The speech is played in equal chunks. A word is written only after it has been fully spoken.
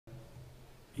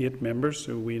8 members,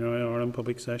 so we now are in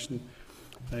public session.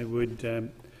 I would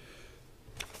invite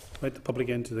the public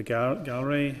into the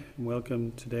gallery and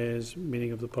welcome today's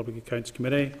meeting of the Public Accounts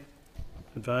Committee.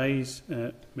 Advise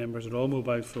members that all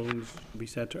mobile phones will be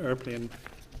set to airplane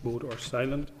mode or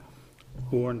silent,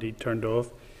 or indeed turned off.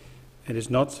 It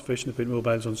is not sufficient to put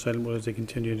mobiles on silent mode as they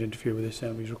continue to interfere with the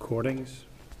Assembly's recordings.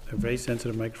 They have very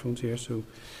sensitive microphones here, so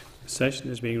the session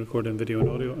is being recorded in video and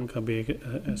audio and can be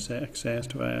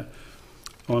accessed via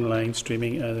online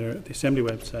streaming either at the Assembly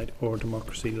website or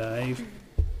Democracy Live.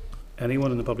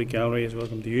 Anyone in the public gallery is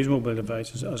welcome to use mobile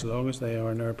devices as long as they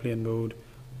are in airplane mode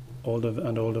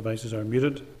and all devices are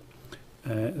muted.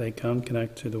 They can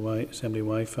connect to the Assembly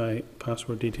Wi-Fi.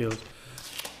 Password details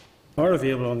are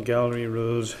available on gallery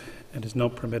rules. It is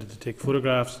not permitted to take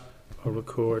photographs or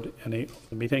record any of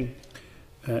the meeting.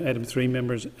 Item 3,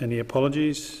 members, any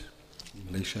apologies?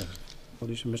 Alicia.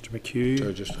 Apologies from Mr McHugh.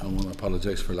 I want to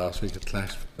apologise for last week at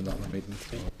clash for not in the meeting.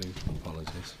 So I do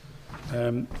apologise.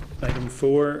 Item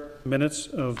 4, minutes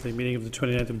of the meeting of the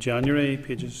 29th of January,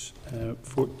 pages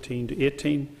 14 to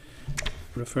 18.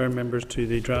 Refer members to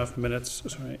the draft minutes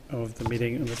of the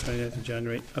meeting on the 29th of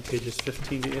January at pages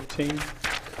 15 to 18.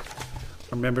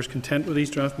 Are members content with these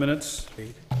draft minutes?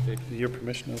 With your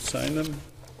permission, I'll sign them.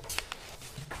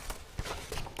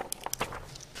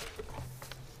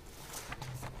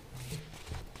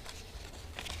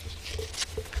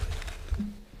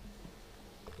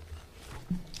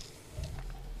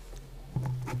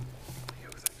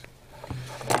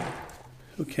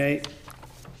 Okay.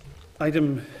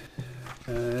 Item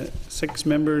 6,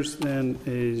 members, then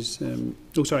is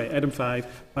item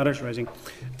 5, matters rising.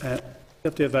 We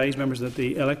have to advise members that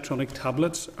the electronic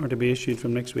tablets are to be issued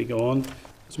from next week on.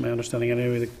 That's my understanding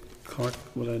anyway. The clerk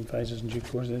will advise us in due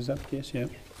course. Is that the case? Yeah.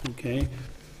 Okay.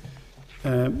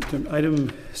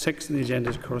 Item 6 on the agenda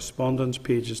is correspondence,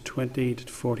 pages 20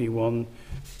 to 41.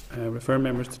 Refer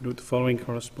members to note the following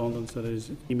correspondence, that is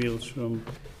emails from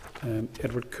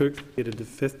Edward Cook, dated the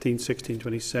 15th, 16th,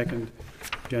 22nd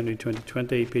January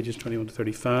 2020, pages 21 to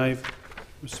 35.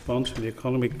 Response from the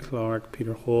Economy Clerk,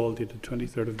 Peter Hall, dated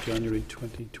 23rd of January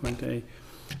 2020,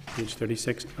 page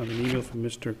 36, and an email from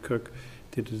Mr Cook,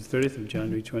 dated the 30th of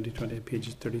January 2020,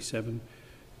 pages 37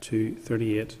 to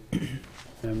 38.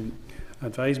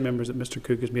 Advise members that Mr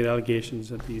Cook has made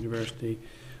allegations at the University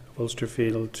of Ulster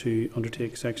failed to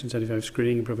undertake Section 75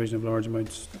 screening and provision of large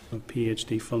amounts of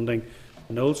PhD funding,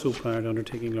 and also prior to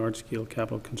undertaking large-scale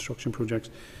capital construction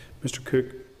projects. Mr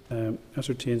Cook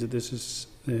ascertains that this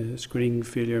screening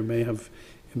failure may have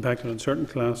impacted on certain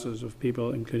classes of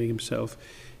people, including himself.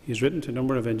 He has written to a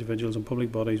number of individuals and public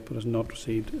bodies but has not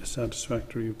received a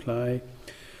satisfactory reply.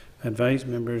 I advise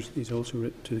members he's also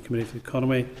written to the Committee for the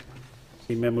Economy,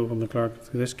 a memo from the Clerk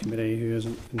of this Committee, who has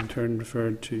in turn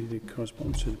referred to the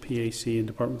correspondence to the PAC and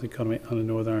Department of the Economy and the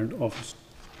Northern Ireland Office.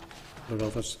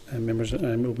 Members,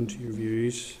 I'm open to your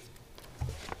views.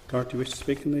 Clerk, do you wish to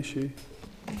speak on the issue?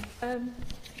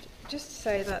 Just to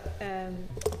say that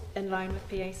in line with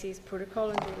PAC's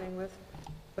protocol in dealing with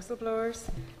whistleblowers,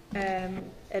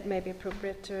 it may be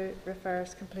appropriate to refer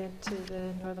his complaint to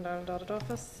the Northern Ireland Audit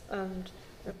Office and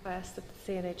request that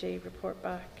the CNAG report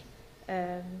back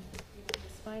his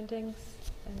findings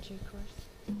in due course.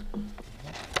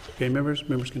 Okay, members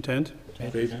content?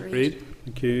 Agreed.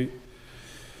 Thank you.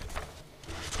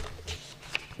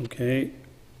 Okay.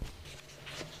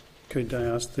 Could I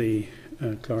ask the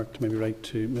Clerk to maybe write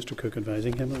to Mr Cook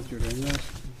advising him if you're doing that,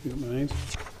 if you don't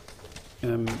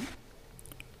mind.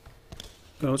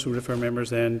 I also refer members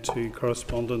then to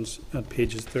correspondence at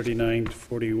pages 39 to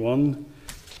 41.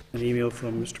 An email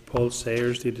from Mr Paul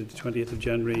Sayers dated the 20th of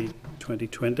January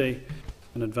 2020.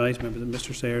 And advise members that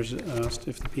Mr Sayers asked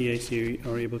if the PAC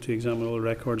are able to examine all the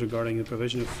records regarding the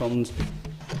provision of funds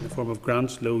in the form of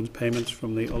grants, loans, payments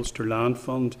from the Ulster Land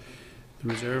Fund, the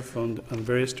Reserve Fund and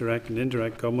various direct and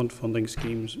indirect government funding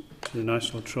schemes to the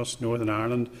National Trust Northern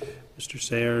Ireland. Mr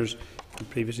Sayers had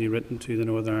previously written to the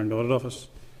Northern Ireland Audit Office.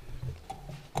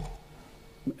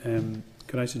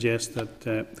 Could I suggest that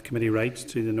the Committee writes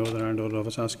to the Northern Ireland Audit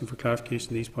Office asking for clarification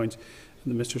on these points,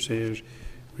 and that Mr Sayers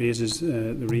raises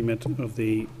the remit of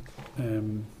the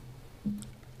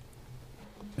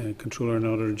Controller and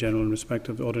Auditor General in respect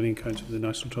of the auditing accounts of the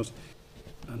National Trust,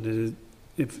 and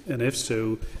if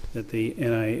so, that the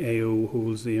NIAO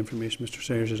holds the information Mr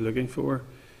Sayers is looking for.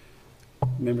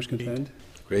 Members content?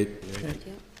 Great.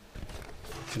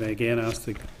 Can I again ask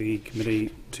the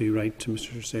Committee to write to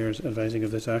Mr Sayers advising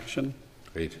of this action?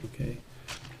 Great. Okay.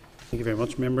 Thank you very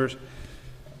much, members.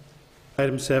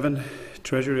 Item 7,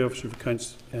 Treasury Officer of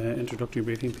Accounts, introductory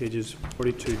briefing, pages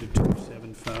 42 to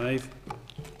 275.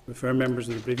 Refer members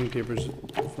of the briefing papers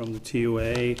from the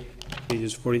TOA,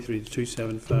 pages 43 to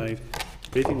 275. The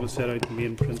briefing will set out the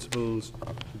main principles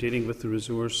dealing with the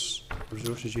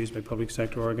resources used by public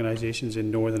sector organisations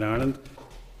in Northern Ireland.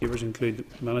 Papers include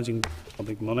Managing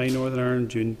Public Money Northern Ireland,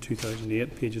 June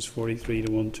 2008, pages 43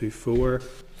 to 124.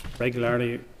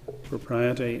 Regularity,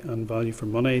 Propriety and Value for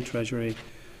Money, Treasury,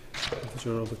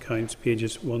 Officer of Accounts,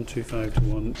 pages 125 to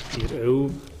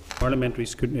 180. Parliamentary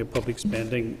Scrutiny of Public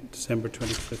Spending, December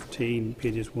 2015,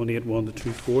 pages 181 to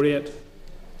 248.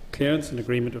 Clearance and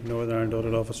Agreement of Northern Ireland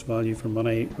Audit Office Value for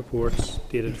Money Reports,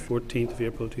 dated 14th of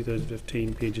April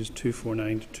 2015, pages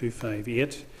 249 to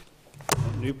 258.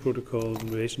 New protocols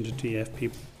in relation to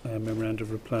TFP Memorandum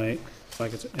of Reply,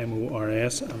 brackets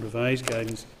MORS, and revised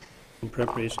guidance in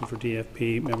preparation for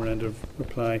DFP Memorandum of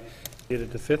Reply,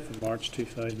 dated the 5th of March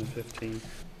 2015,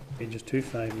 pages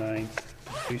 259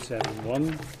 to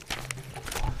 271.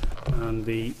 And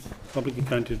the public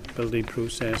accountability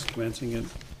process commencing it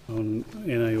on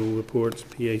NIO reports,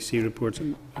 PAC reports,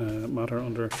 matter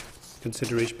under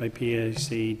consideration by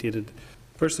PAC dated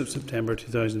 1st of September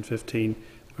 2015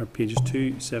 are pages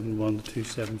 271 to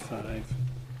 275.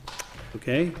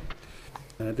 Okay.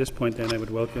 At this point then I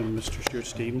would welcome Mr Stuart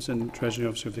Stevenson, Treasury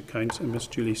Officer of the Accounts, and Ms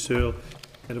Julie Sewell,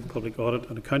 Head of Public Audit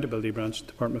and Accountability Branch,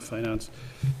 Department of Finance.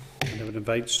 And I would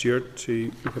invite Stuart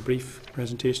to make a brief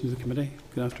presentation to the committee.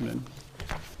 Good afternoon.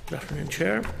 Good afternoon,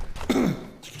 Chair.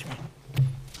 Excuse me.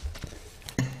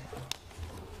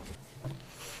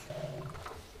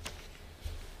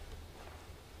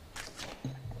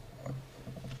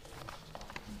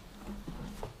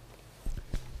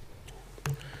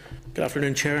 Good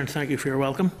afternoon, Chair, and thank you for your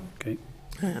welcome. Okay.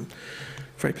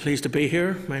 Very pleased to be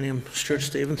here. My name is Stuart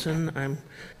Stevenson. I'm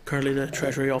currently the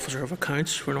Treasury Officer of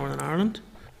Accounts for Northern Ireland.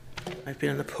 I've been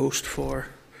in the post for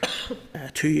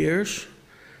 2 years.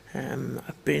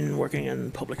 I've been working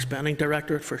in Public Spending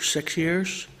Directorate for 6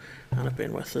 years, and I've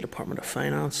been with the Department of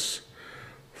Finance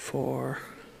for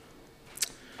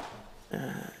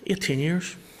 18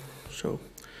 years. So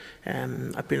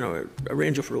I've been in a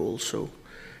range of roles, so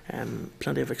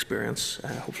plenty of experience,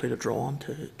 hopefully to draw on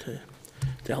to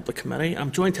help the committee.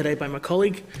 I'm joined today by my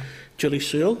colleague, Julie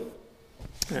Sewell,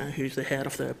 who's the Head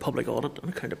of the Public Audit and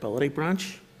Accountability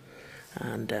Branch.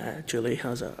 And Julie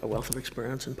has a wealth of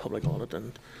experience in public audit,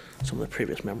 and some of the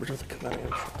previous members of the committee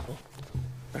will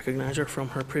recognise her from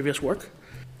her previous work.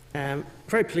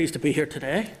 Very pleased to be here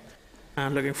today,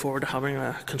 and looking forward to having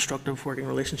a constructive working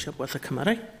relationship with the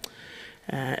committee.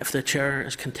 If the Chair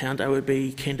is content, I would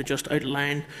be keen to just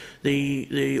outline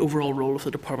the overall role of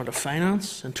the Department of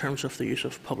Finance in terms of the use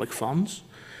of public funds,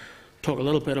 talk a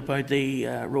little bit about the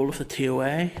role of the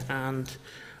TOA, and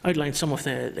outline some of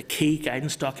the key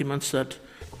guidance documents that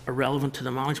are relevant to the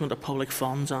management of public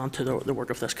funds and to the work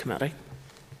of this committee.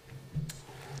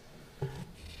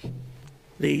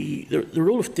 The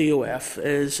role of DOF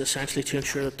is essentially to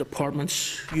ensure that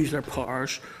departments use their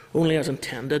powers only as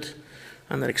intended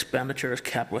and that expenditure is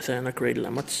kept within agreed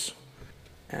limits.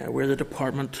 We're the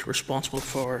department responsible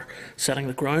for setting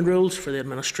the ground rules for the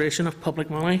administration of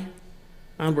public money,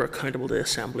 and we're accountable to the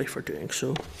Assembly for doing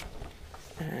so.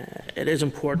 It is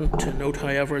important to note,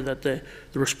 however, that the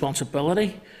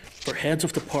responsibility for heads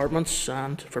of departments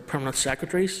and for permanent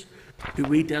secretaries, who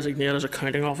we designate as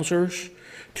accounting officers,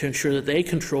 to ensure that they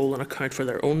control and account for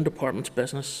their own department's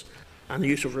business and the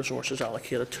use of resources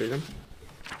allocated to them.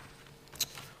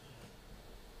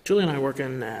 Julie and I work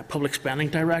in Public Spending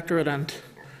Directorate, and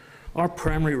our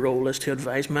primary role is to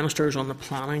advise ministers on the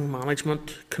planning,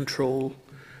 management, control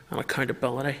and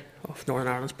accountability of Northern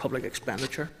Ireland's public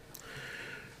expenditure.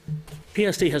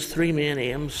 PSD has three main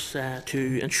aims: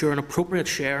 to ensure an appropriate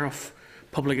share of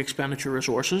public expenditure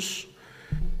resources,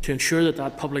 to ensure that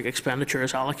that public expenditure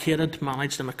is allocated,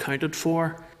 managed and accounted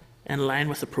for in line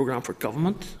with the programme for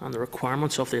government and the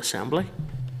requirements of the Assembly,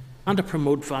 and to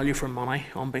promote value for money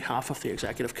on behalf of the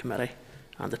Executive Committee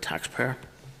and the taxpayer.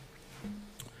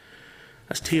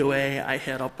 As TOA, I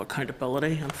head up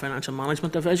Accountability and Financial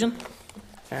Management Division,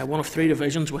 one of three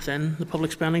divisions within the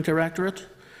Public Spending Directorate.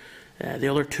 The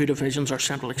other two divisions are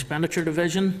Central Expenditure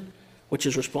Division, which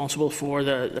is responsible for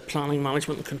the planning,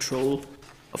 management and control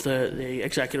of the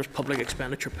Executive's public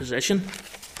expenditure position,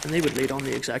 and they would lead on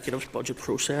the Executive's budget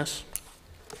process.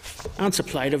 And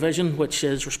Supply Division, which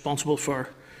is responsible for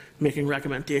making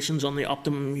recommendations on the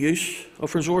optimum use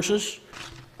of resources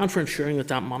and for ensuring that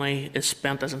that money is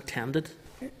spent as intended.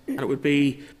 And it would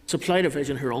be Supply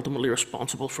Division who are ultimately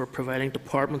responsible for providing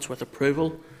departments with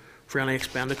approval for any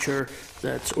expenditure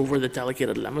that's over the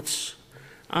delegated limits,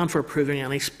 and for approving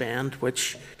any spend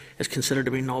which is considered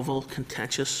to be novel,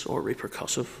 contentious or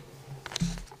repercussive.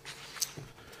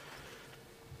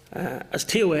 As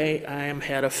TOA, I am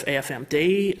head of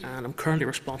AFMD and I'm currently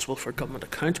responsible for Government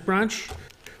Accounts Branch,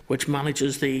 which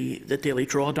manages the daily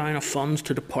drawdown of funds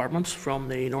to departments from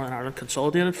the Northern Ireland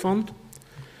Consolidated Fund.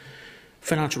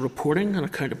 Financial Reporting and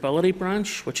Accountability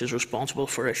Branch, which is responsible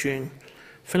for issuing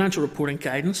financial reporting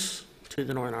guidance to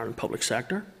the Northern Ireland public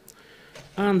sector.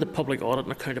 And the Public Audit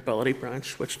and Accountability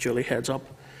Branch, which Julie heads up,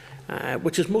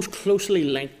 which is most closely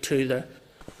linked to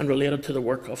and related to the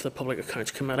work of the Public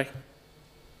Accounts Committee.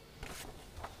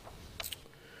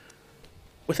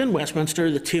 Within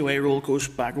Westminster, the TOA role goes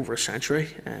back over a century,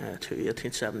 to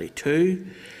 1872,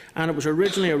 and it was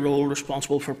originally a role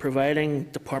responsible for providing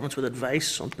departments with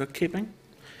advice on bookkeeping.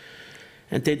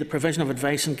 Indeed, the provision of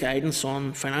advice and guidance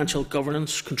on financial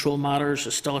governance control matters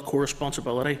is still a core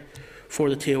responsibility for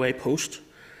the TOA post,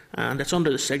 and it's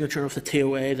under the signature of the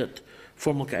TOA that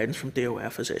formal guidance from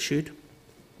DOF is issued.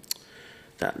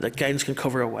 That guidance can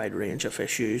cover a wide range of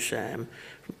issues, from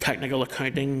technical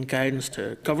accounting guidance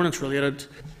to governance-related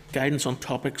guidance on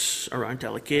topics around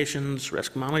delegations,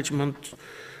 risk management,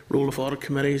 role of audit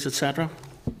committees, etc.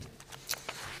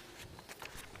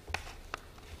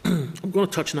 I'm going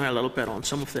to touch now a little bit on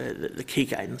some of the key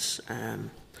guidance.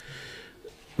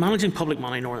 Managing Public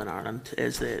Money in Northern Ireland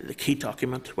is the key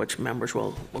document which members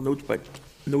will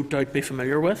no doubt be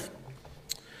familiar with.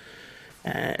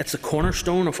 It's the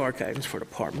cornerstone of our guidance for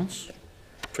departments,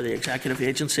 for the executive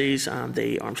agencies and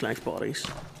the arm's length bodies.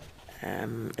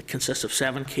 It consists of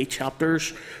 7 key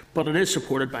chapters, but it is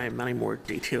supported by many more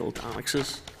detailed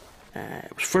annexes.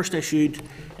 It was first issued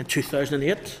in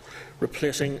 2008,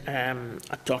 replacing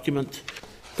a document,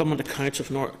 Government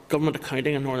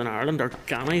Accounting in Northern Ireland, or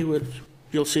GANI,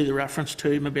 you'll see the reference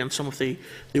to maybe in some of the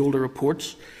older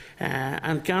reports.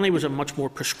 And GANI was a much more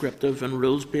prescriptive and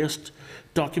rules-based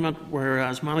document,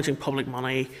 whereas Managing Public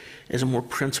Money is a more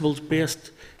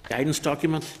principles-based guidance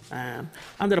document, and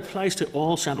it applies to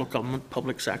all central government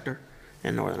public sector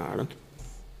in Northern Ireland.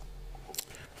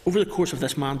 Over the course of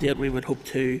this mandate, we would hope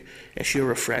to issue a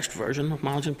refreshed version of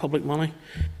Managing Public Money,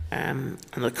 and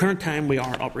at the current time we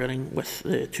are operating with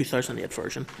the 2008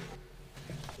 version.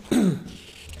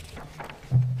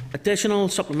 Additional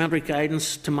supplementary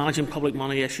guidance to managing public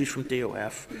money issues from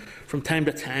DOF from time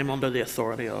to time under the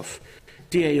authority of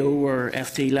DAO or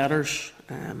FD letters.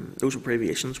 Those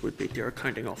abbreviations would be Dear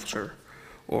Accounting Officer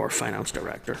or Finance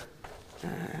Director.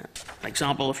 An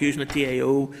example of using a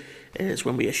DAO is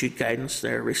when we issued guidance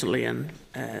there recently in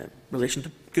relation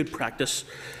to good practice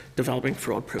developing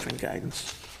fraud-proofing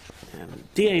guidance.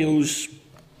 DAOs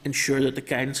ensure that the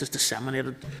guidance is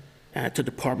disseminated to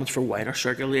departments for wider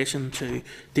circulation, to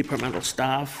departmental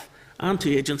staff, and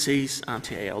to agencies and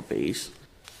to ALBs.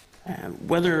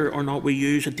 Whether or not we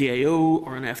use a DAO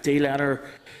or an FD letter,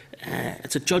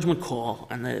 it's a judgment call,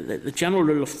 and the general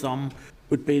rule of thumb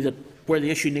would be that where the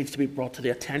issue needs to be brought to the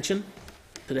attention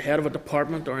to the head of a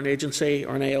department or an agency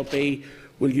or an ALB,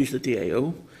 we'll use the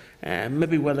DAO.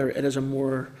 Maybe whether it is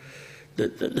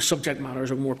the subject matter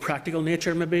is of more practical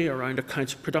nature, maybe around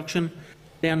accounts production,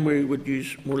 then we would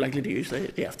more likely to use the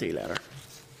FD letter.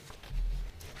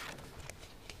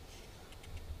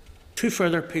 2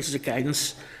 further pieces of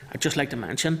guidance I'd just like to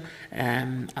mention,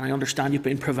 and I understand you've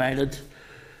been provided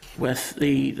with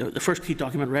the first key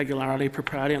document, Regularity,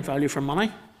 Propriety and Value for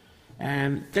Money.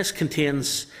 This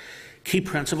contains key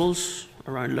principles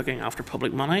around looking after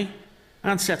public money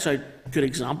and sets out good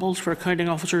examples for accounting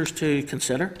officers to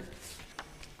consider.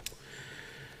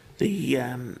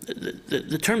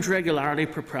 The terms regularity,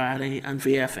 propriety and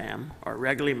VFM are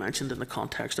regularly mentioned in the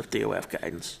context of DOF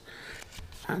guidance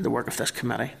and the work of this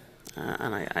committee.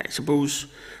 And I suppose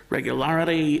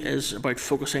regularity is about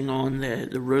focusing on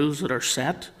the rules that are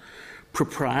set.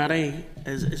 Propriety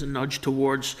is a nudge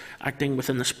towards acting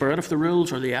within the spirit of the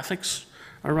rules or the ethics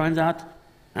around that.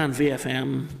 And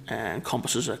VFM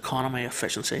encompasses economy,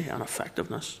 efficiency and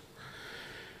effectiveness.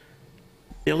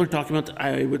 The other document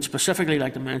I would specifically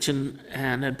like to mention,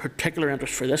 and in particular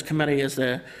interest for this committee, is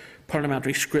the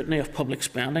Parliamentary Scrutiny of Public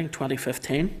Spending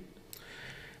 2015.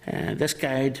 This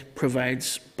guide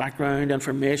provides background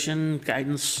information,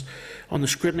 guidance on the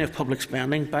scrutiny of public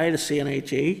spending by the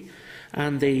CNAG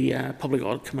and the Public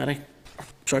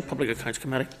Accounts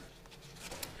Committee,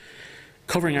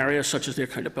 covering areas such as the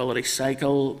accountability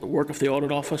cycle, the work of the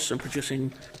Audit Office in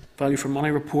producing value for money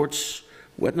reports,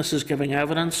 witnesses giving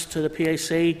evidence to the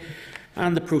PAC,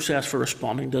 and the process for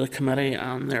responding to the committee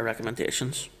and their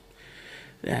recommendations.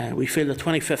 We feel the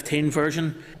 2015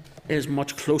 version is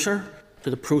much closer to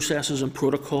the processes and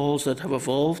protocols that have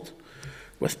evolved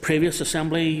with previous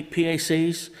Assembly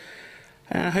PACs.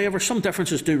 However, some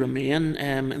differences do remain,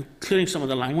 including some of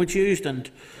the language used, and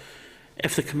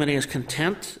If the committee is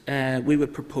content, we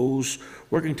would propose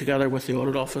working together with the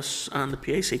Audit Office and the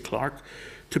PAC clerk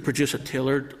to produce a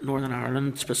tailored Northern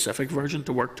Ireland specific version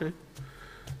to work to.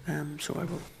 So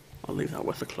I'll leave that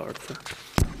with the clerk for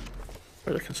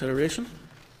further consideration.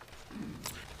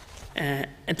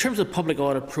 In terms of the public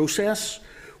audit process,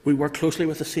 we work closely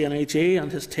with the CNIG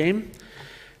and his team.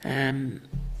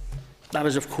 That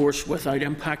is, of course, without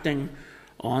impacting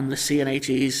on the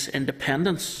CNIG's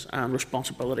independence and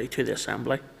responsibility to the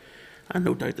Assembly. And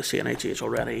no doubt the CNIG has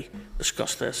already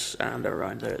discussed this and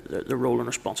around the role and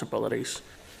responsibilities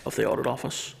of the Audit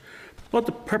Office. But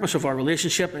the purpose of our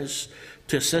relationship is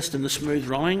to assist in the smooth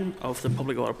running of the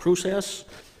public audit process,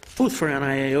 both for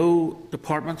NIAO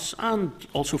departments and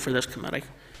also for this committee.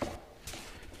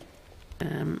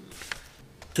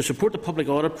 To support the public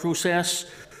audit process,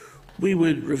 we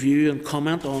would review and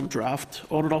comment on draft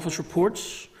Audit Office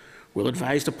reports. We'll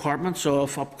advise departments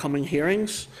of upcoming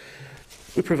hearings.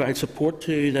 We provide support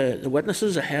to the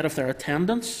witnesses ahead of their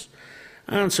attendance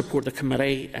and support the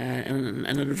committee in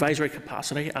an advisory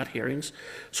capacity at hearings.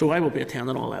 So I will be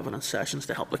attending all evidence sessions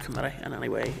to help the committee in any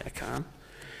way I can.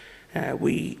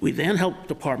 We then help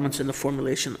departments in the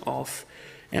formulation of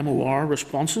MOR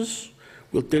responses.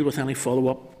 We'll deal with any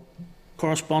follow-up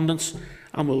correspondence,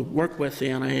 and we'll work with the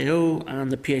NIAO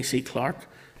and the PAC clerk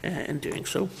in doing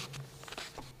so.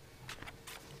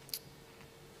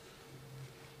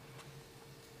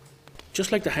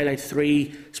 Just like to highlight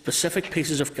 3 specific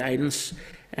pieces of guidance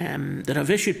that have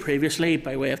issued previously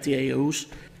by way of DAOs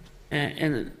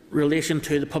in relation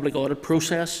to the public audit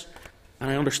process,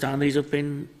 and I understand these have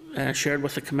been shared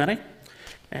with the committee.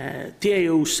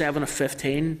 DAO 7 of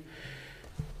 15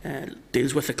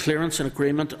 deals with the clearance and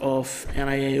agreement of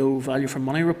NIAO value for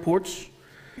money reports.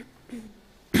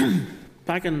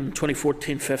 Back in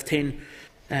 2014-15,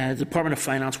 the Department of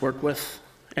Finance worked with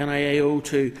NIAO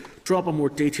to draw up a more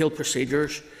detailed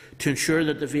procedures to ensure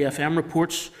that the VFM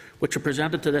reports which are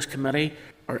presented to this committee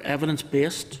are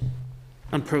evidence-based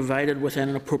and provided within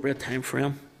an appropriate time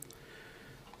frame.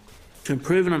 To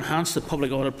improve and enhance the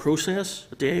public audit process,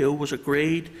 the DAO was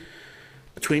agreed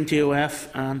between DOF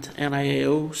and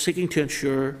NIAO, seeking to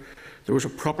ensure there was a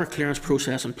proper clearance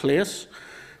process in place,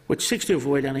 which seeks to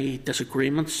avoid any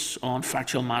disagreements on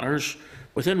factual matters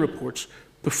within reports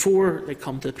before they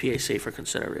come to the PAC for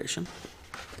consideration.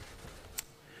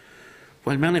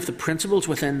 While many of the principles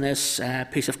within this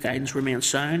piece of guidance remain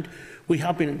sound, we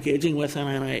have been engaging with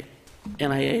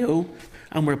NIAO,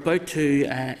 and we're about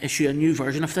to issue a new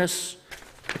version of this.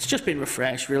 It's just been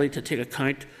refreshed, really, to take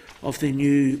account of the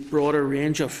new, broader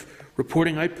range of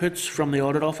reporting outputs from the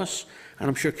Audit Office, and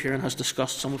I'm sure Kieran has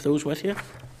discussed some of those with you.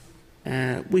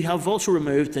 We have also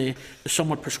removed the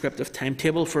somewhat prescriptive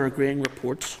timetable for agreeing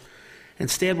reports.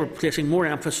 Instead, we're placing more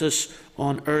emphasis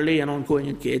on early and ongoing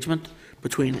engagement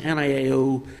between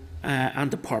NIAO and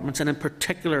departments, and in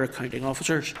particular accounting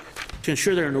officers, to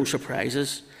ensure there are no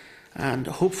surprises. And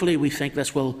hopefully we think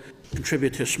this will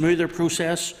contribute to a smoother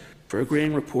process for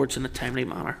agreeing reports in a timely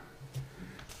manner.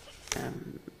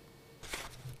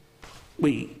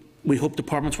 We hope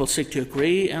departments will seek to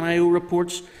agree NIAO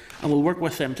reports, and we'll work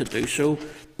with them to do so.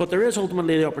 But there is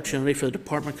ultimately the opportunity for the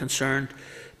department concerned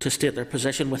to state their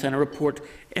position within a report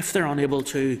if they're unable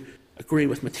to agree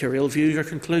with material views or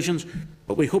conclusions,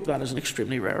 but we hope that is an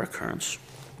extremely rare occurrence.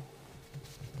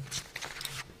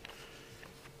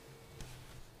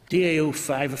 DAO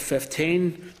 5 of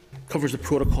 15 covers the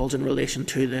protocols in relation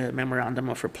to the Memorandum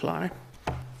of Reply.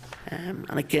 And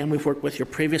again, we've worked with your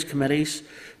previous committees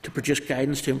to produce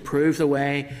guidance to improve the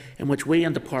way in which we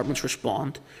and departments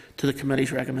respond to the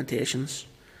committee's recommendations.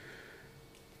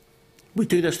 We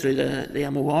do this through the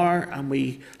MOR, and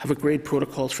we have agreed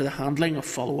protocols for the handling of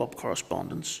follow-up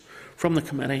correspondence from the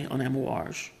committee on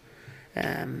MORs.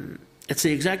 It's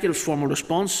the executive's formal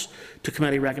response to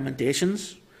committee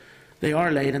recommendations. They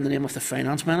are laid in the name of the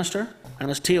Finance Minister, and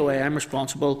as TOA I'm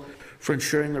responsible for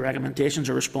ensuring the recommendations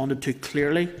are responded to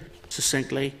clearly,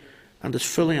 succinctly and as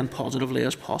fully and positively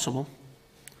as possible.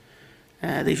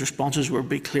 These responses will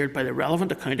be cleared by the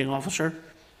relevant accounting officer,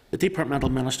 the departmental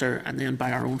minister, and then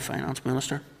by our own finance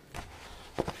minister.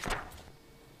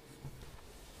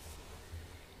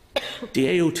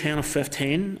 DAO 10 of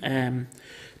 15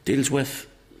 deals with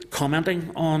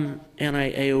commenting on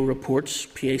NIAO reports,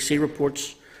 PAC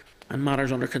reports, and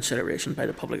matters under consideration by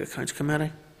the Public Accounts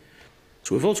Committee.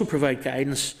 So we've also provided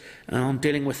guidance on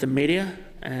dealing with the media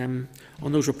on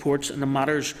those reports and the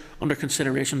matters under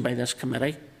consideration by this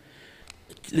committee.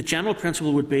 The general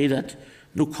principle would be that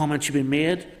no comment should be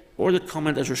made, or that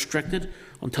comment is restricted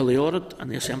until the audit and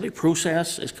the Assembly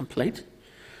process is complete.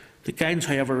 The guidance,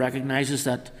 however, recognises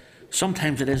that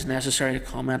sometimes it is necessary to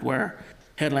comment where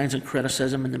headlines and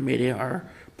criticism in the media are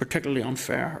particularly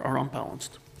unfair or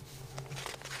unbalanced.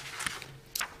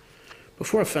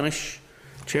 Before I finish,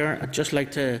 Chair, I'd just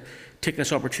like to take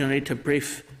this opportunity to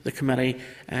brief the committee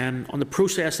on the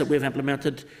process that we've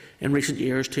implemented in recent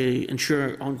years to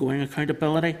ensure ongoing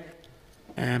accountability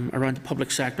around the public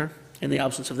sector in the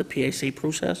absence of the PAC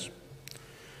process.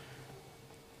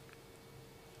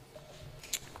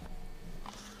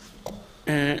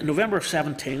 In November of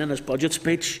 2017, in his budget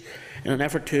speech, in an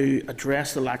effort to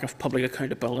address the lack of public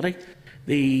accountability,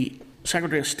 the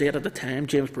Secretary of State at the time,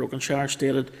 James Brokenshire,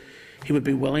 stated he would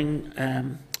be willing.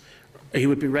 He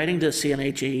would be writing to the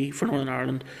CNAG for Northern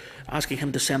Ireland, asking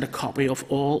him to send a copy of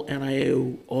all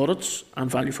NIO audits and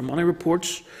value for money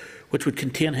reports, which would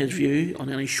contain his view on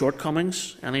any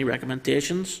shortcomings, any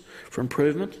recommendations for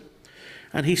improvement.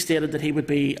 And he stated that he would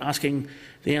be asking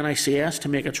the NICS to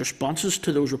make its responses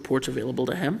to those reports available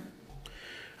to him,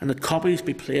 and that copies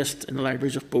be placed in the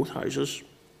libraries of both houses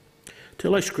to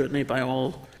allow scrutiny by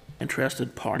all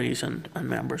interested parties and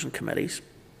members and committees.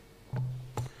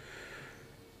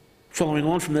 Following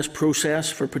on from this process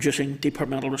for producing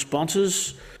departmental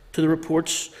responses to the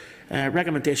reports,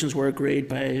 recommendations were agreed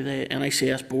by the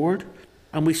NICS board,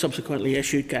 and we subsequently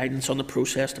issued guidance on the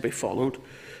process to be followed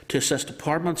to assist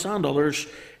departments and others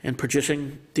in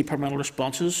producing departmental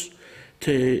responses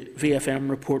to VFM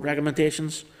report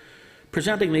recommendations,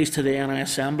 presenting these to the NI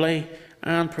Assembly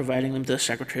and providing them to the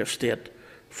Secretary of State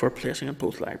for placing in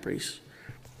both libraries.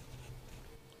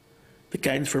 The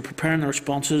guidance for preparing the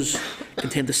responses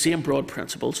contained the same broad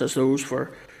principles as those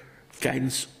for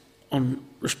guidance on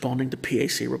responding to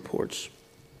PAC reports.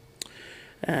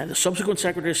 The subsequent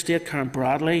Secretary of State, Karen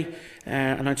Bradley,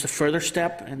 announced a further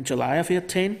step in July of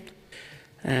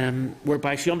 2018,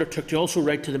 whereby she undertook to also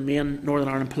write to the main Northern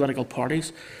Ireland political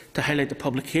parties to highlight the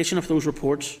publication of those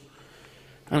reports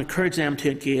and encourage them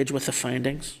to engage with the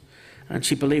findings. And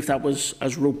she believed that was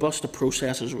as robust a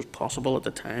process as was possible at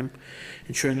the time,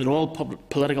 ensuring that all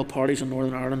political parties in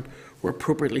Northern Ireland were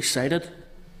appropriately cited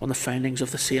on the findings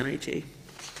of the CNAG.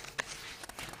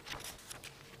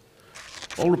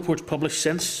 All reports published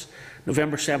since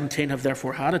November 17 have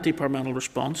therefore had a departmental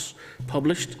response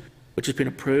published, which has been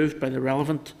approved by the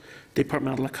relevant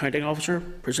departmental accounting officer,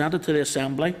 presented to the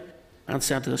Assembly and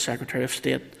sent to the Secretary of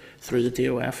State through the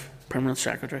DOF Permanent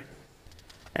Secretary.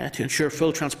 To ensure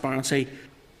full transparency,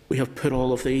 we have put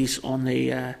all of these on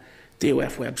the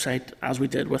DOF website, as we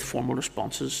did with formal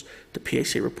responses to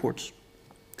PAC reports.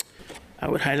 I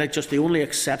would highlight just the only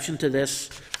exception to this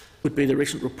would be the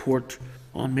recent report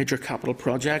on major capital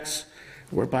projects,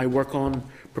 whereby work on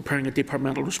preparing a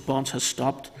departmental response has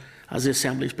stopped as the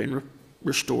Assembly has been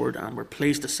restored, and we're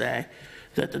pleased to say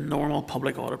that the normal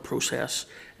public audit process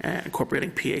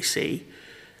incorporating PAC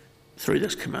through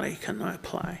this committee can now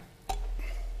apply.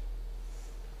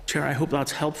 Chair, I hope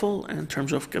that's helpful in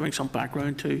terms of giving some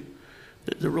background to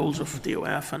the roles of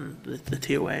DOF and the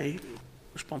TOA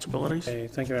responsibilities.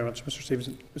 Thank you very much, Mr.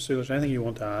 Stevenson. Mr. Is there anything you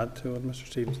want to add to what Mr.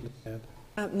 Stevenson said?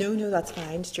 No, that's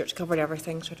fine. Stuart's covered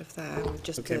everything, sort of,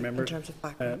 just okay, in terms of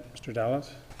background. Mr.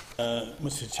 Dallas.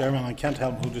 Mr. Chairman, I can't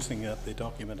help noticing that the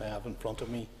document I have in front of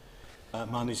me,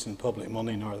 Managing Public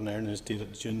Money Northern Ireland, is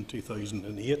dated June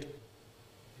 2008.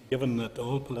 Given that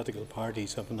all political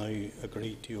parties have now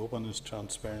agreed to openness,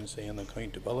 transparency and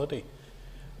accountability,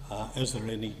 is there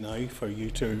a need now for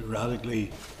you to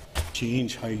radically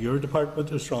change how your department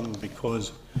is run?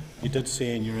 Because you did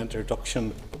say in your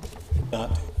introduction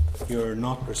that you're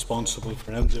not responsible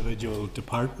for individual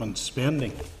department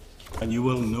spending, and you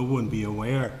will know and be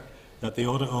aware that the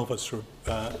Audit Office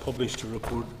published a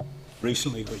report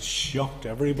recently which shocked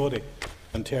everybody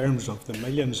in terms of the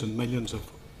millions and millions of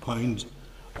pounds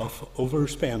of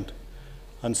overspend.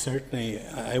 And certainly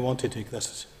I want to take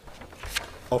this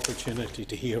opportunity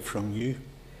to hear from you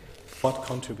what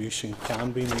contribution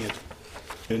can be made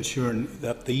to ensuring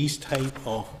that these type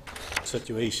of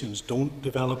situations don't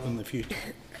develop in the future.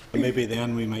 And maybe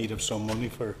then we might have some money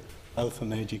for health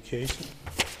and education.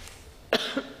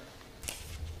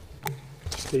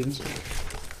 Stevens.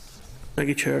 Thank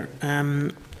you, Chair.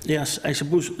 Yes, I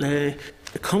suppose the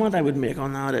comment I would make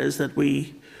on that is that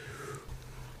we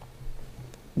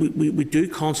do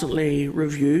constantly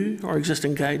review our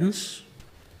existing guidance.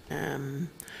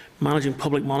 Managing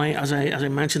public money, as I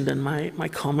mentioned in my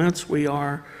comments,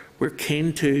 we're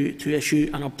keen to issue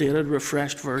an updated,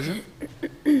 refreshed version.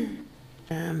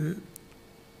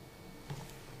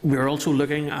 We're also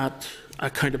looking at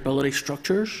accountability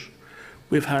structures.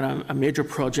 We've had a major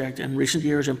project in recent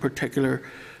years, in particular,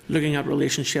 looking at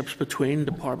relationships between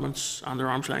departments and their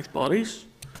arm's length bodies.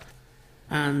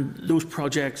 And those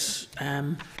projects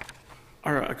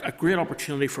are a great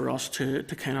opportunity for us to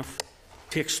kind of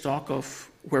take stock of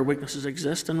where weaknesses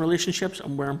exist in relationships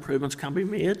and where improvements can be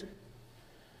made.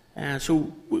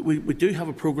 So we do have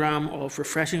a programme of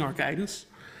refreshing our guidance,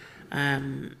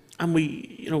 and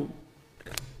the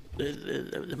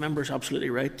member is absolutely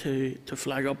right to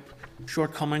flag up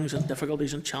shortcomings and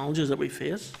difficulties and challenges that we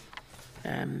face.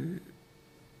 And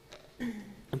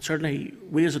certainly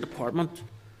we as a department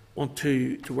want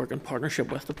to work in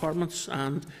partnership with departments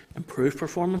and improve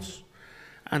performance,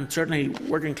 and certainly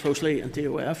working closely in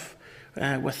DOF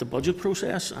with the budget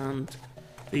process and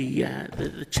the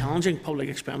challenging public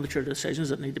expenditure decisions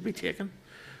that need to be taken.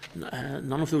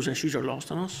 None of those issues are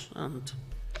lost on us. And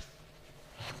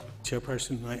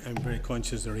Chairperson, I'm very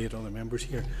conscious there are 8 other members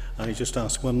here, and I just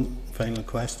ask one final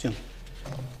question.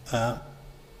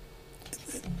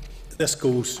 This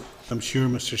goes, I'm sure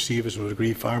Mr. Seavis would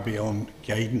agree, far beyond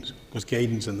guidance, because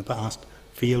guidance in the past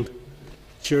failed.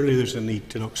 Surely there's a need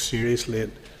to look seriously at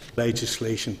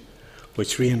legislation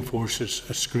which reinforces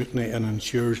a scrutiny and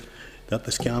ensures that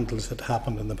the scandals that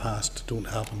happened in the past don't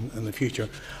happen in the future.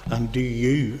 And do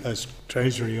you, as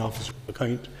Treasury Officer of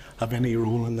Account, have any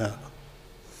role in that?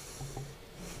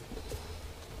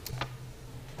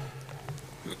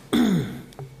 I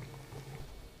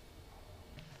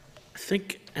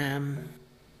think in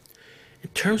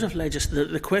terms of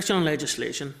the question on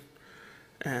legislation,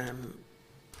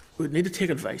 we'd need to take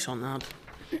advice on that.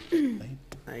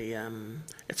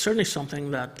 It's certainly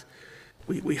something that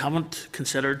we haven't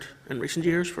considered in recent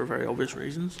years for very obvious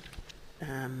reasons.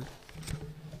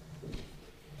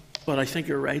 But I think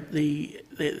you're right. The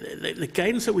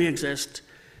guidance that we exist,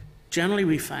 generally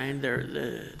we find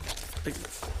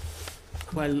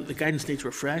while the guidance needs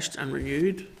refreshed and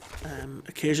renewed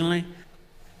occasionally,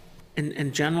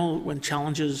 in general, when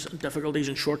challenges, difficulties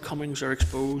and shortcomings are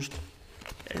exposed,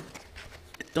 it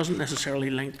doesn't necessarily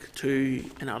link to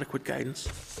inadequate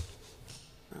guidance.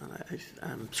 And I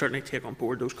certainly take on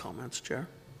board those comments, Chair.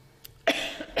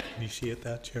 Appreciate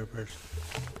that, Chairperson.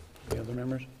 Any other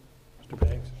members? Mr.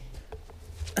 Beggs?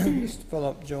 Just to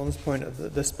follow up John's point of the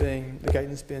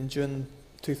guidance being June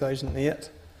 2008.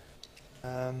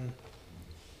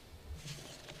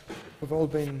 We've all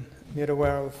been made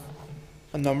aware of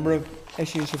a number of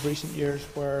issues of recent years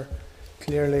where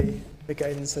clearly the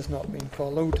guidance has not been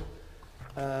followed.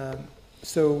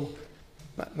 So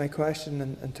my question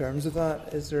in terms of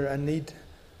that, is there a need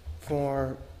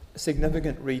for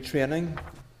significant retraining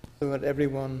so that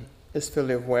everyone is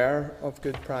fully aware of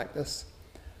good practice?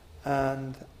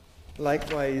 And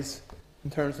likewise, in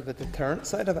terms of the deterrent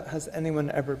side of it, has anyone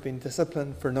ever been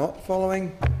disciplined for not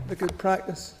following the good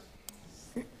practice?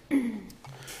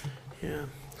 Yeah.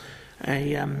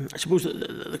 I suppose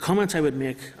the comments I would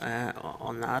make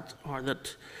on that are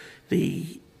that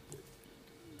I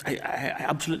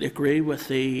absolutely agree with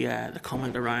the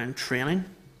comment around training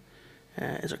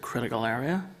is a critical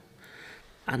area,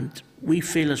 and we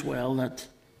feel as well that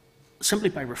simply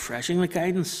by refreshing the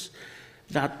guidance,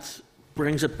 that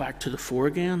brings it back to the fore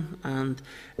again. And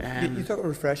you talk about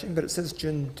refreshing, but it says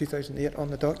June 2008 on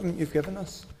the document you've given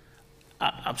us.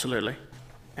 Absolutely.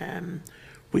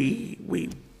 We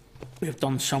have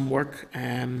done some work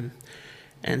in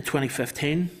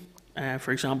 2015.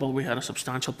 For example, we had a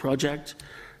substantial project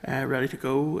ready to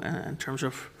go in terms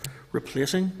of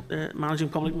replacing managing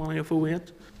public money of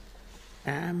 08.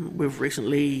 We've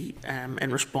recently,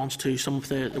 in response to some of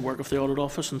the work of the Audit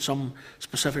Office and some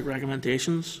specific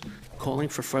recommendations calling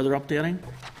for further updating,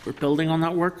 we're building on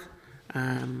that work,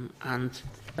 and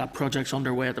that project's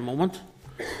underway at the moment.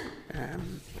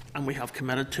 And we have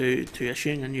committed to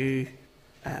issuing a new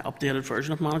updated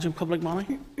version of managing public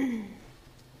money.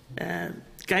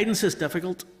 Guidance is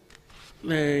difficult.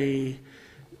 I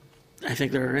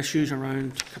think there are issues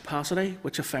around capacity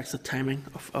which affects the timing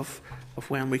of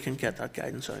when we can get that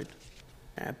guidance out.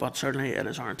 But certainly it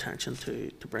is our intention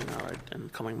to bring that out in the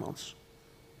coming months.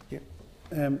 Yeah.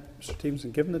 Mr.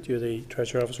 Stevenson, given that you're the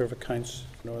Treasury Officer of Accounts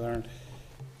for Northern Ireland,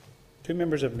 2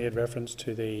 members have made reference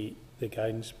to the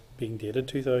guidance being dated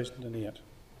 2008.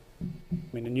 I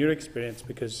mean, in your experience,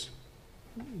 because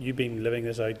you've been living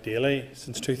this out daily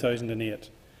since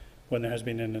 2008, when there has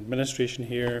been an administration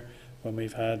here, when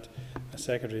we've had a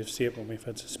Secretary of State, when we've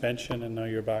had suspension, and now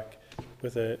you're back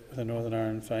with a Northern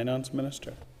Ireland Finance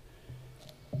Minister.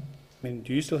 I mean,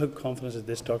 do you still have confidence that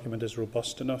this document is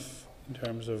robust enough in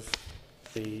terms of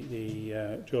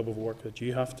the job of work that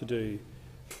you have to do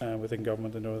within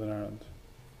government in Northern Ireland?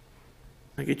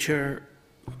 Thank you, Chair.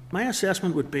 My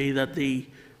assessment would be that the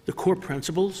core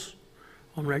principles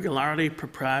on regularity,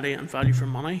 propriety and value for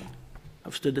money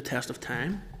have stood the test of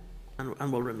time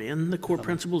and will remain the core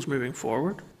principles moving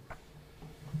forward.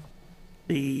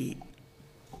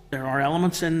 there are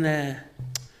elements in the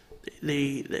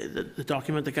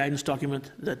document, the guidance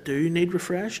document, that do need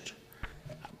refreshed.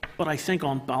 But I think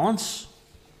on balance,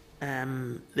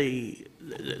 the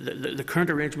current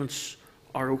arrangements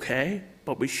are okay,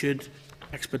 but we should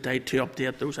expedite to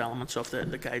update those elements of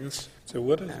the guidance. So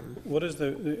what is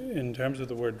in terms of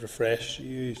the word refresh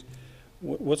used,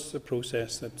 what's the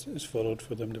process that is followed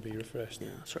for them to be refreshed? Yeah,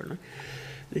 certainly.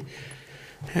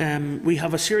 We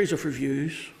have a series of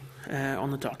reviews on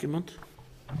the document.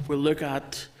 We'll look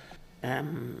at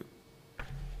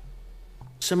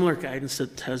similar guidance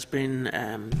that has been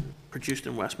produced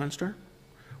in Westminster.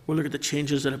 We'll look at the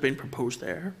changes that have been proposed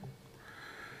there.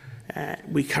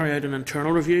 We carry out an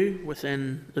internal review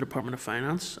within the Department of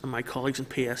Finance, and my colleagues in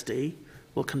PSD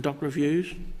will conduct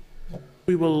reviews.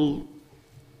 We will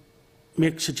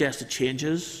make suggested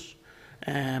changes,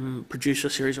 produce a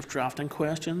series of drafting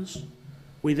questions.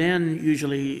 We then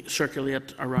usually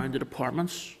circulate around the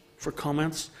departments for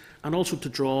comments, and also to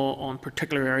draw on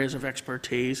particular areas of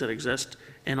expertise that exist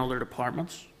in other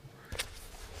departments.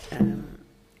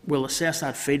 We'll assess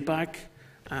that feedback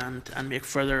and make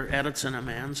further edits and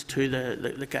amends to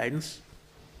the guidance,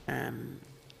 and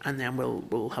then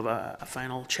we'll have a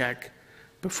final check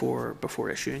before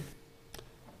issuing.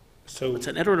 So it's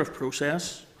an iterative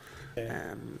process.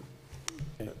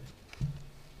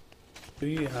 Do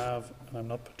you have, and I'm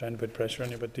not trying to put pressure on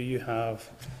you, but do you have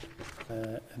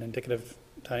an indicative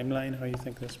timeline how you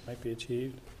think this might be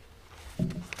achieved?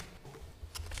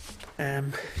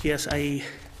 Yes, I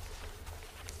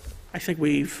think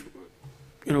we've,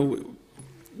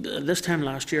 this time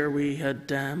last year we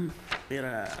had made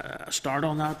a start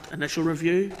on that initial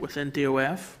review within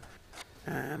DOF,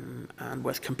 and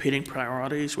with competing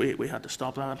priorities we had to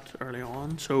stop that early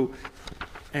on. So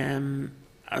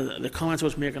the comments I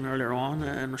was making earlier on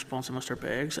in response to Mr.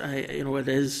 Beggs, it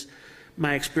is,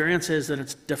 my experience is that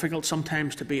it's difficult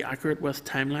sometimes to be accurate with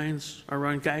timelines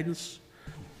around guidance.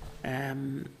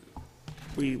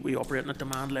 We operate in a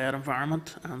demand-led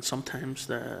environment, and sometimes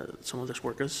some of this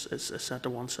work is set to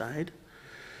one side.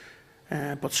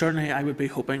 But certainly I would be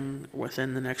hoping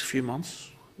within the next few months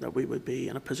that we would be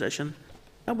in a position.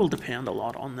 That will depend a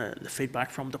lot on the feedback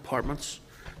from departments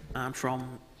and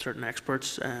from certain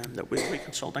experts that we'll be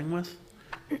consulting with.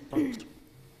 But,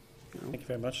 Thank you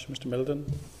very much. Mr. Middleton.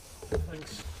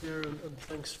 Thanks, Chair, and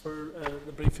thanks for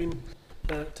the briefing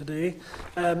today.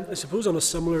 I suppose on a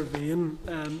similar vein,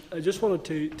 I just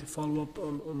wanted to follow up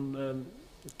on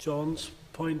John's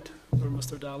point, or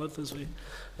Mr. Dalit, as we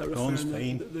refer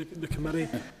to the committee.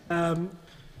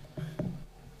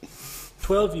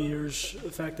 12 years,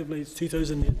 effectively, it's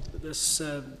 2008, this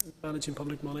Managing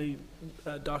Public Money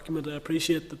document. I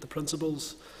appreciate that the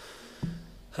principles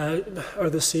are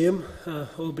the same,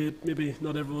 albeit maybe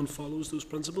not everyone follows those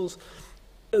principles.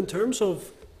 In terms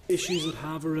of issues that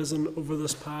have arisen over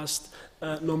this past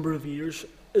number of years,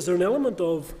 is there an element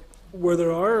of where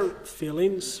there are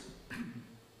failings,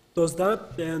 does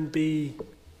that then be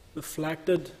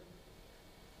reflected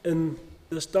in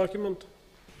this document?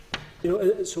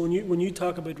 So when you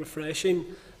talk about refreshing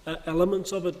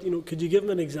elements of it, could you give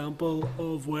me an example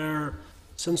of where,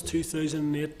 since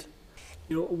 2008,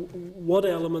 what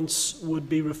elements would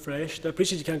be refreshed? I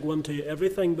appreciate you can't go into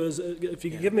everything, but if you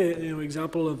could give me an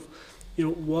example of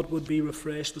what would be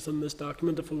refreshed within this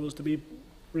document if it was to be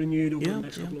renewed over the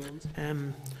next couple of months.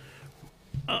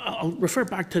 I'll refer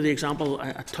back to the example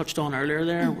I touched on earlier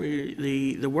there.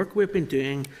 The work we've been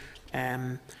doing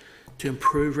to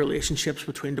improve relationships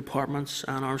between departments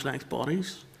and arm's length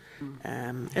bodies.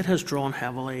 It has drawn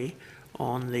heavily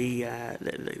on the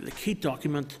key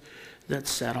document that's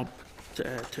set up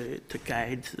to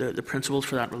guide the principles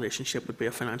for that relationship would be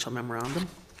a financial memorandum.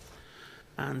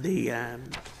 And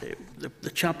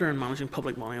the chapter in managing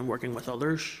public money and working with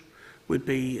others would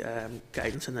be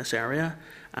guidance in this area.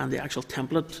 And the actual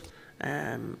template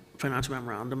financial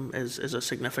memorandum is a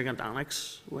significant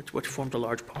annex which formed a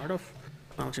large part of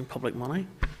managing public money.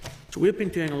 So we've been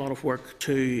doing a lot of work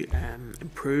to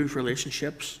improve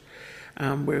relationships.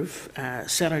 We've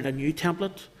set out a new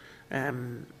template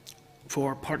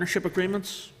for partnership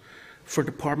agreements for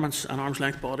departments and arm's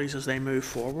length bodies as they move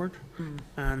forward.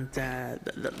 And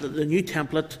the new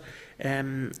template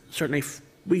certainly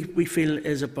we feel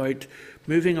is about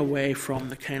moving away from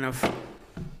the kind of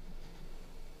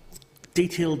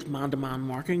detailed man-to-man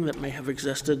marking that may have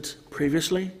existed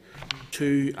previously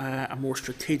to a more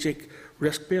strategic,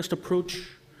 risk-based approach.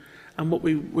 And what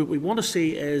we want to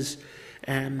see is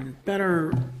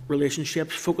better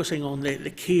relationships, focusing on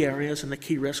the key areas and the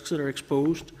key risks that are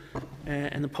exposed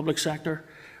in the public sector,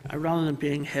 rather than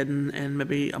being hidden in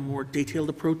maybe a more detailed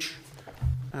approach.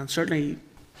 And certainly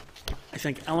I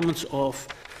think elements of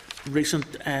recent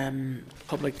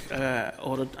public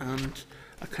audit and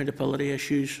accountability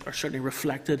issues are certainly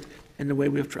reflected in the way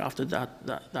we've drafted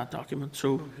that document.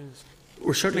 So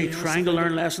we're certainly trying to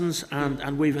learn lessons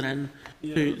and weave it in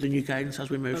to the new guidance as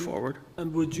we move forward.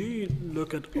 And would you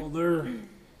look at other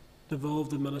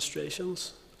devolved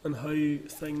administrations and how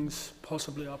things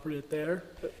possibly operate there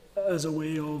as a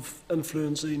way of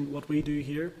influencing what we do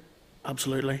here?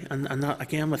 Absolutely, and that,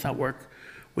 again, with that work,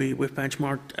 we've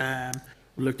benchmarked,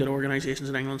 looked at organisations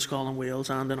in England, Scotland, Wales,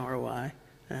 and in ROI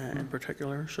in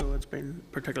particular. So it's been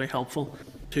particularly helpful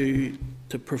to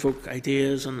provoke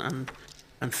ideas and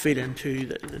feed into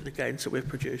the guidance that we've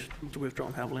produced. So we've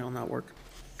drawn heavily on that work.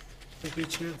 Thank you,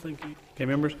 Chair. Thank you. Okay,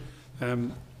 members.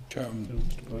 Chair,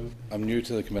 I'm new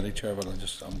to the committee, Chair, but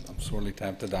I'm sorely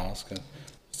tempted to ask.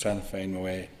 Just trying to find my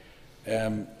way.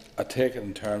 I take it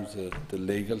in terms of the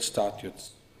legal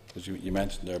statutes, because you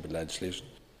mentioned there about legislation.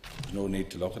 There's no need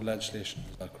to look at legislation,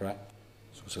 is that correct?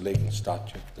 So it's a legal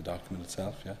statute, the document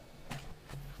itself, yeah?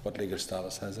 What legal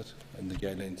status has it in the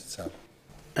guidelines itself?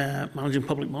 Managing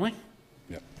public money.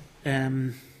 Yeah.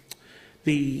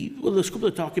 The scope of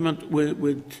the document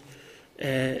would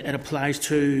it applies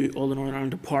to all the Northern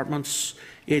Ireland departments,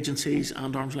 agencies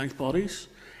and arm's length bodies.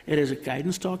 It is a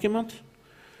guidance document,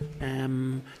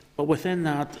 but within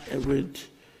that it would.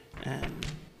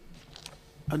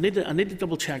 I need to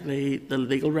double check the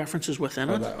legal references within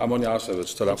it. I'm only asking if it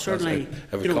stood up. Certainly,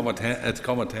 if it's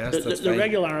common test, that's the fine.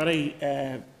 regularity,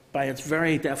 by its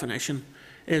very definition,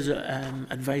 is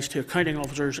advice to accounting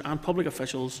officers and public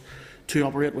officials to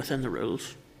operate within the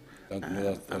rules.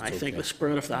 And I think the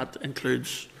spirit of that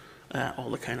includes all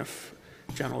the kind of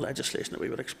general legislation that we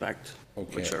would expect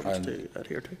public servants to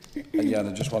adhere to. And yeah, and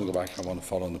I just want to go back. I want to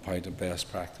follow on the point of best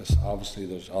practice. Obviously,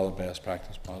 there's other best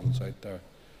practice models out there,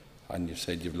 and you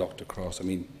said you've looked across. I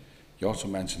mean, you also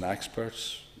mentioned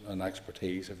experts and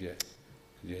expertise. Have you?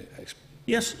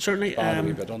 Yes, certainly. A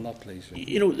wee bit on that, please.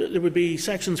 You know, there would be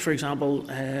sections, for example,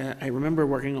 I remember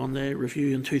working on the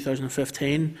review in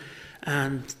 2015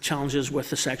 and challenges with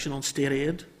the section on state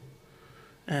aid.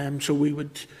 So we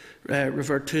would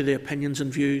revert to the opinions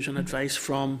and views and advice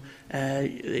from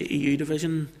the EU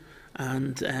division,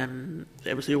 and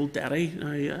it was the old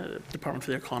DETI, Department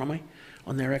for the Economy,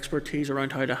 on their expertise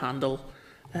around how to handle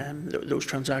those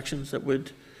transactions that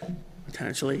would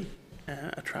potentially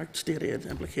attract state aid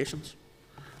implications.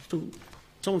 So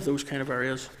some of those kind of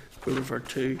areas we revert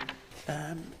to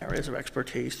areas of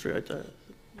expertise throughout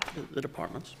the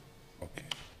departments. Okay.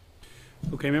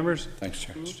 Okay, members. Thanks,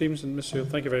 Chair. Mr. Stevens and Ms. Sewell,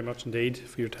 thank you very much indeed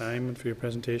for your time and for your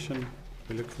presentation.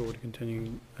 We look forward to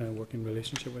continuing working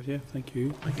relationship with you. Thank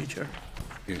you. Thank you, Chair.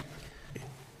 Thank you.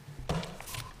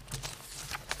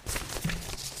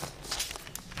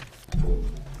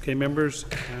 Okay, members,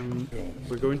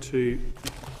 we're going to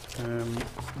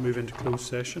move into closed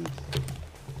session.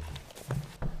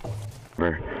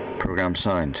 Program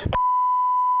signed.